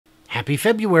Happy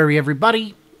February,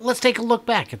 everybody! Let's take a look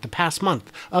back at the past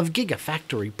month of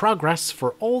Gigafactory progress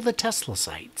for all the Tesla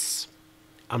sites.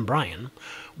 I'm Brian.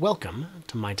 Welcome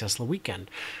to My Tesla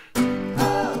Weekend.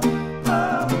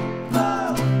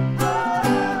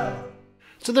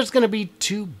 So there's going to be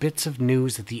 2 bits of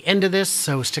news at the end of this,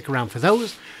 so stick around for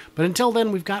those. But until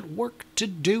then, we've got work to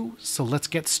do, so let's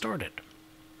get started.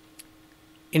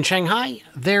 In Shanghai,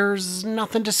 there's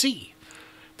nothing to see.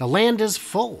 The land is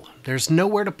full. There's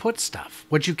nowhere to put stuff.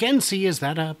 What you can see is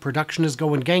that production is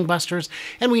going gangbusters,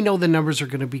 and we know the numbers are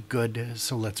going to be good,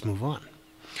 so let's move on.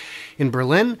 In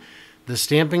Berlin, the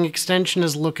stamping extension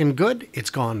is looking good.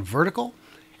 It's gone vertical,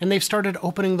 and they've started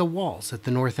opening the walls at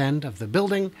the north end of the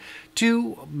building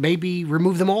to maybe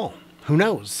remove them all. Who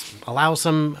knows? Allow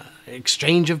some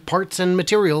exchange of parts and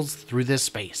materials through this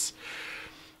space.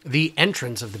 The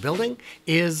entrance of the building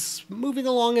is moving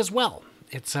along as well.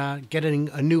 It's getting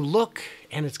a new look,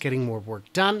 and it's getting more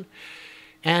work done.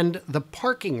 And the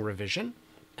parking revision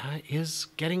is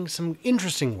getting some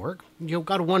interesting work. You've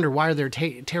got to wonder why they're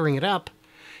tearing it up.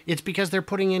 It's because they're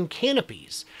putting in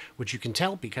canopies, which you can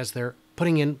tell because they're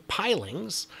putting in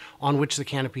pilings on which the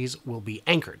canopies will be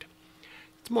anchored.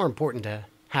 It's more important to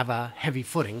have a heavy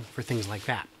footing for things like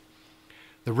that.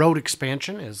 The road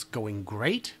expansion is going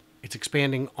great. It's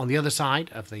expanding on the other side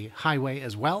of the highway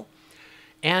as well.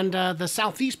 And the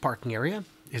southeast parking area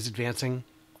is advancing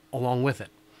along with it.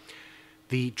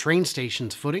 The train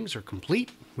station's footings are complete.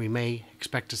 We may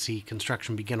expect to see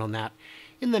construction begin on that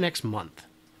in the next month.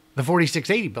 The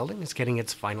 4680 building is getting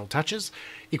its final touches.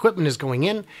 Equipment is going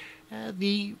in.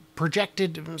 The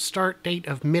projected start date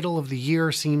of middle of the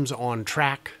year seems on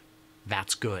track.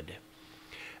 That's good.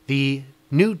 The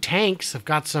new tanks have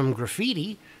got some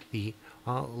graffiti. The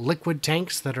liquid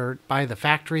tanks that are by the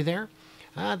factory there.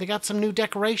 They got some new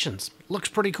decorations. Looks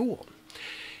pretty cool.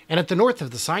 And at the north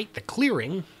of the site, the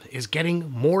clearing is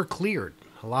getting more cleared.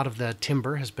 A lot of the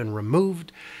timber has been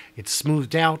removed. It's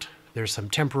smoothed out. There's some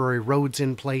temporary roads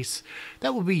in place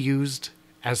that will be used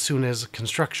as soon as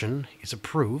construction is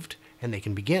approved and they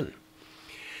can begin.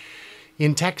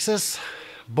 In Texas,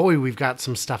 boy, we've got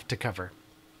some stuff to cover.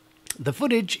 The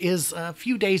footage is a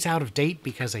few days out of date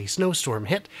because a snowstorm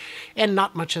hit, and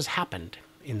not much has happened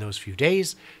in those few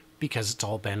days, because it's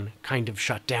all been kind of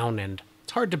shut down and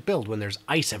it's hard to build when there's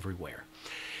ice everywhere.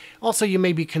 Also, you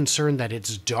may be concerned that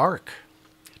it's dark.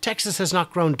 Texas has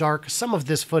not grown dark. Some of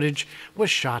this footage was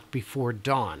shot before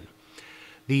dawn.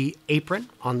 The apron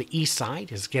on the east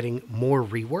side is getting more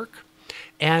rework,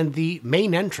 and the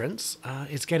main entrance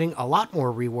is getting a lot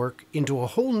more rework into a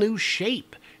whole new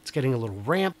shape. It's getting a little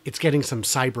ramp. It's getting some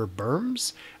cyber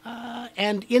berms,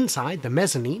 and inside, the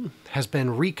mezzanine has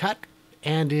been recut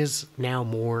and is now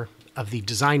more of the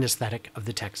design aesthetic of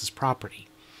the Texas property.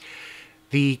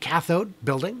 The cathode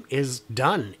building is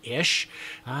done-ish.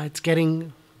 It's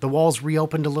getting the walls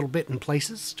reopened a little bit in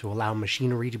places to allow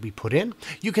machinery to be put in.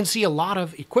 You can see a lot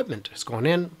of equipment has gone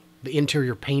in. The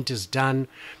interior paint is done.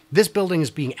 This building is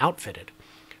being outfitted.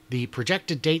 The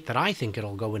projected date that I think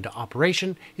it'll go into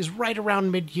operation is right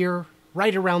around mid-year,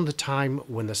 right around the time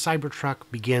when the Cybertruck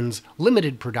begins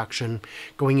limited production,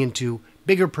 going into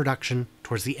bigger production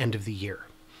towards the end of the year.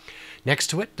 Next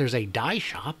to it, there's a die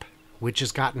shop, which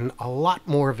has gotten a lot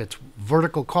more of its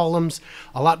vertical columns,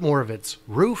 a lot more of its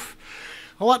roof,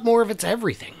 a lot more of its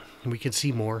everything. We can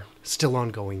see more still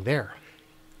ongoing there.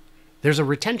 There's a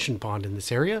retention pond in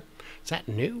this area. Is that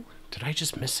new? Did I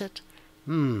just miss it?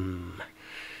 The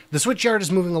switchyard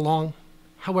is moving along,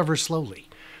 however slowly.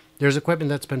 There's equipment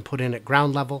that's been put in at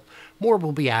ground level. More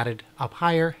will be added up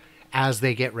higher as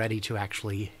they get ready to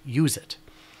actually use it.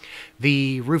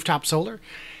 The rooftop solar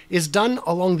is done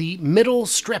along the middle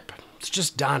strip. It's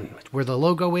just done. Where the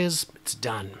logo is, it's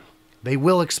done. They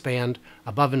will expand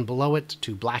above and below it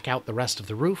to black out the rest of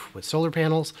the roof with solar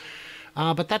panels,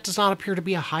 but that does not appear to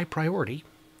be a high priority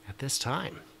at this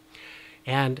time.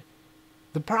 And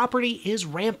the property is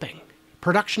ramping.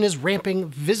 Production is ramping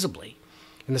visibly.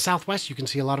 In the southwest, you can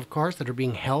see a lot of cars that are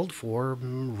being held for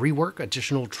rework,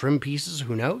 additional trim pieces,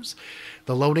 who knows.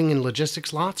 The loading and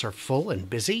logistics lots are full and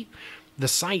busy. The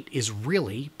site is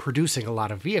really producing a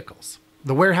lot of vehicles.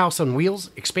 The warehouse on wheels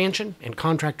expansion and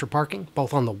contractor parking,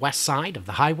 both on the west side of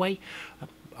the highway,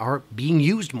 are being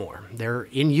used more. They're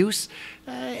in use.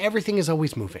 Everything is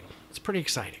always moving. It's pretty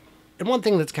exciting. And one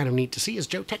thing that's kind of neat to see is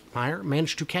Joe Techmeyer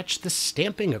managed to catch the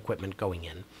stamping equipment going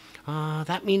in.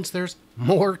 That means there's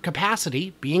more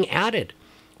capacity being added.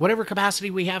 Whatever capacity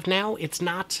we have now, it's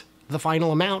not the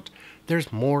final amount.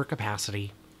 There's more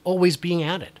capacity always being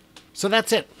added. So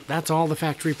that's it. That's all the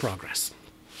factory progress.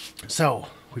 So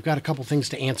we've got a couple things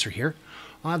to answer here.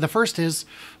 The first is,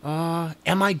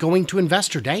 am I going to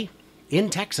Investor Day? in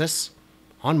Texas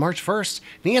on March 1st?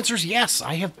 And the answer is yes.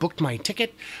 I have booked my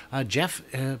ticket.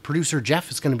 Producer Jeff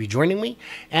is going to be joining me,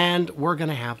 and we're going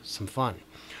to have some fun.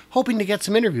 Hoping to get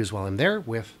some interviews while I'm there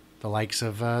with the likes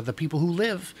of the people who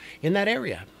live in that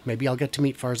area. Maybe I'll get to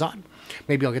meet Farzad.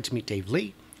 Maybe I'll get to meet Dave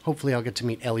Lee. Hopefully I'll get to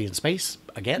meet Ellie in space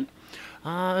again.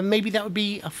 Maybe that would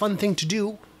be a fun thing to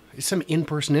do, is some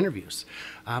in-person interviews.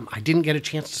 I didn't get a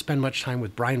chance to spend much time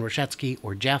with Brian Roshetsky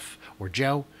or Jeff or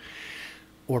Joe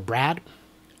or Brad.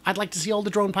 I'd like to see all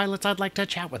the drone pilots. I'd like to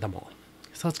chat with them all.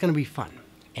 So it's going to be fun.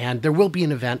 And there will be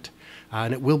an event,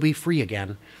 and it will be free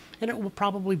again, and it will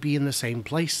probably be in the same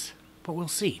place, but we'll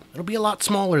see. It'll be a lot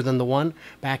smaller than the one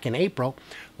back in April,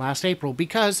 last April,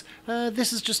 because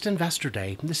this is just Investor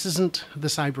Day. This isn't the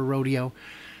Cyber Rodeo,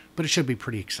 but it should be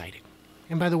pretty exciting.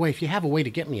 And by the way, if you have a way to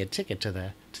get me a ticket to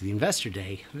the Investor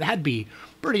Day, that'd be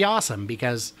pretty awesome,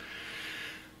 because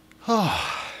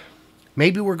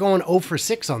maybe we're going 0 for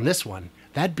 6 on this one.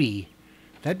 That'd be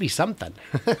something.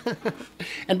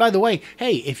 And by the way,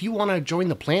 hey, if you want to join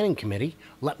the planning committee,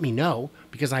 let me know,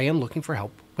 because I am looking for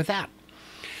help with that.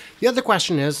 The other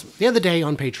question is, the other day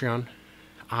on Patreon,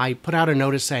 I put out a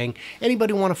notice saying,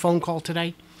 anybody want a phone call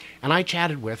today? And I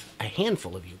chatted with a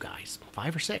handful of you guys,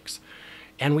 5 or 6,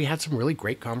 and we had some really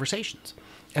great conversations.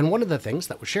 And one of the things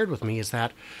that was shared with me is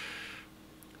that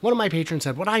one of my patrons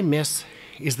said, what I miss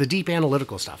is the deep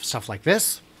analytical stuff like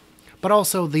this, but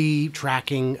also the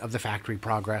tracking of the factory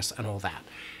progress and all that.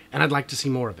 And I'd like to see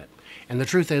more of it. And the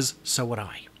truth is, so would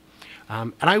I.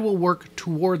 And I will work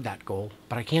toward that goal,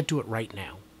 but I can't do it right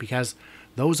now, because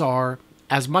those are,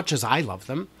 as much as I love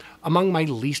them, among my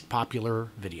least popular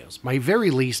videos. My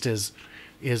very least is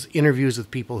interviews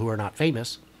with people who are not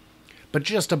famous, but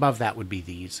just above that would be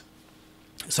these.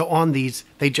 So on these,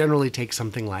 they generally take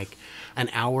something like an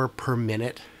hour per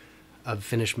minute of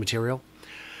finished material.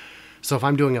 So if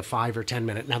I'm doing a 5 or 10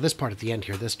 minute, now this part at the end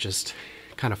here, this just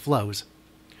kind of flows.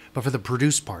 But for the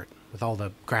produced part, with all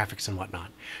the graphics and whatnot,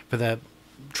 for the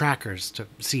trackers to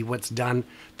see what's done,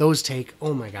 those take,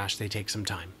 oh my gosh, they take some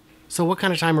time. So what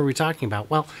kind of time are we talking about?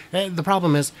 Well, the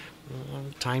problem is,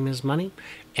 time is money.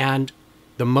 And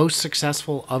the most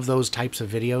successful of those types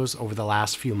of videos over the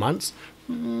last few months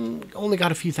only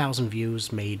got a few thousand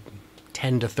views, made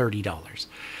 $10 to $30.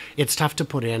 It's tough to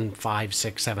put in 5,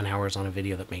 6, 7 hours on a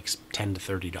video that makes $10 to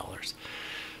 $30.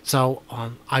 So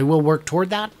I will work toward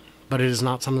that, but it is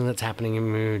not something that's happening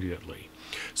immediately.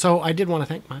 So I did want to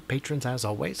thank my patrons, as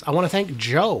always. I want to thank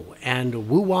Joe and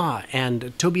Wuwa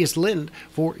and Tobias Lindh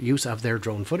for use of their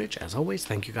drone footage. As always,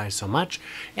 thank you guys so much.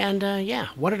 And yeah,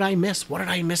 what did I miss? What did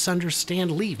I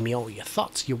misunderstand? Leave me all your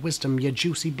thoughts, your wisdom, your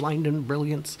juicy, blinding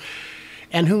brilliance.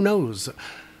 And who knows,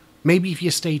 maybe if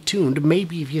you stay tuned,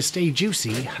 maybe if you stay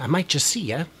juicy, I might just see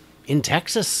you in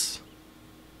Texas.